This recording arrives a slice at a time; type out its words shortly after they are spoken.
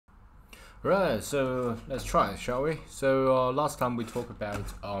Right, so let's try, shall we? So last time we talked about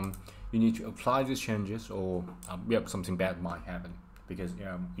you need to apply these changes, or something bad might happen because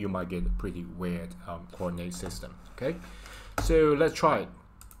you might get a pretty weird coordinate system. Okay, so let's try it.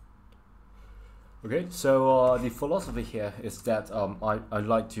 Okay, so the philosophy here is that I'd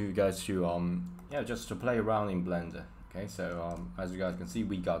like you guys to just to play around in Blender. Okay, so as you guys can see,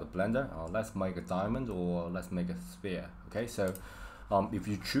 we got a Blender. Let's make a diamond, or let's make a sphere. Okay, so if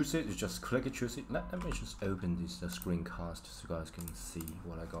you choose it, you just click it, choose it. Let me just open this screencast so you guys can see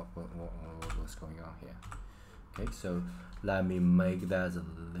what I got, what's going on here. Okay, so let me make that a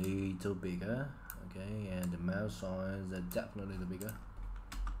little bigger. Okay, and the mouse size is definitely a little bigger.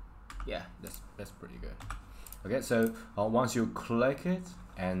 Yeah, that's pretty good. Okay, so once you click it,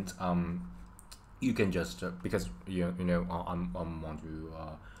 and you can just because I want to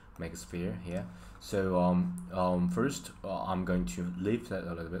make a sphere here. So first I'm going to lift that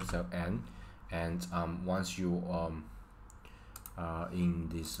a little bit. So N, and once you in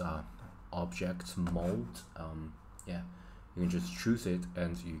this object mode, yeah, you can just choose it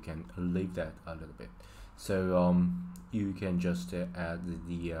and you can lift that a little bit. So you can just add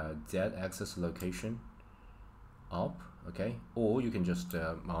the z-axis location up, okay, or you can just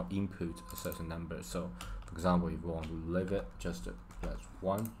input a certain number. So for example, if you want to lift it just plus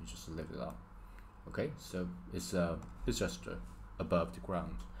 1, you just lift it up. Okay, so it's just above the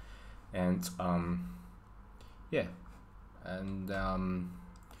ground, and yeah, and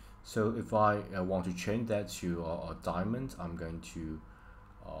so if I want to change that to a diamond, I'm going to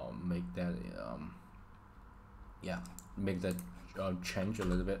make that make that change a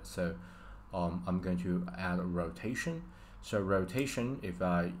little bit. So I'm going to add a rotation. So rotation, if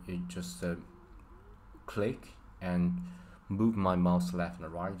I just click and move my mouse left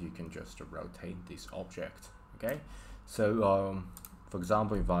and right, you can just rotate this object. Okay, so for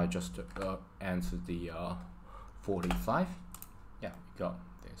example, if I just enter the 45, yeah, we got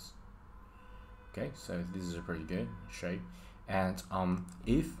this. Okay, so this is a pretty good shape. And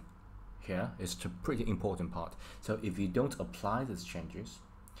if here is the pretty important part. So if you don't apply these changes,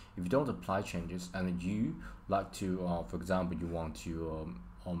 if you don't apply changes, and you like to, for example, you want to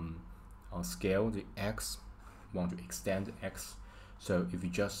scale the X, want to extend the X. So if you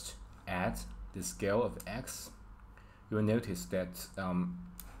just add the scale of X, you will notice that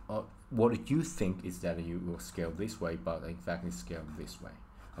what you think is that you will scale this way, but in fact it's scaled this way.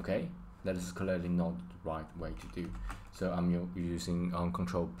 Okay, that is clearly not the right way to do. So I'm using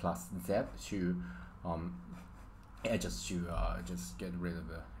Control plus Z to just get rid of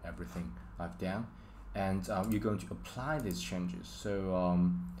everything I've done, and you're going to apply these changes. So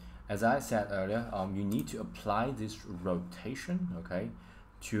as I said earlier, you need to apply this rotation, okay,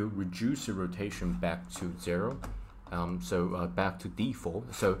 to reduce the rotation back to 0. Back to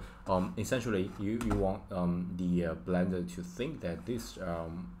default. So essentially you want the Blender to think that this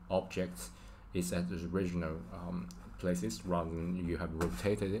object is at the original places, rather than you have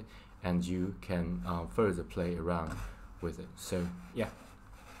rotated it, and you can further play around with it. So yeah.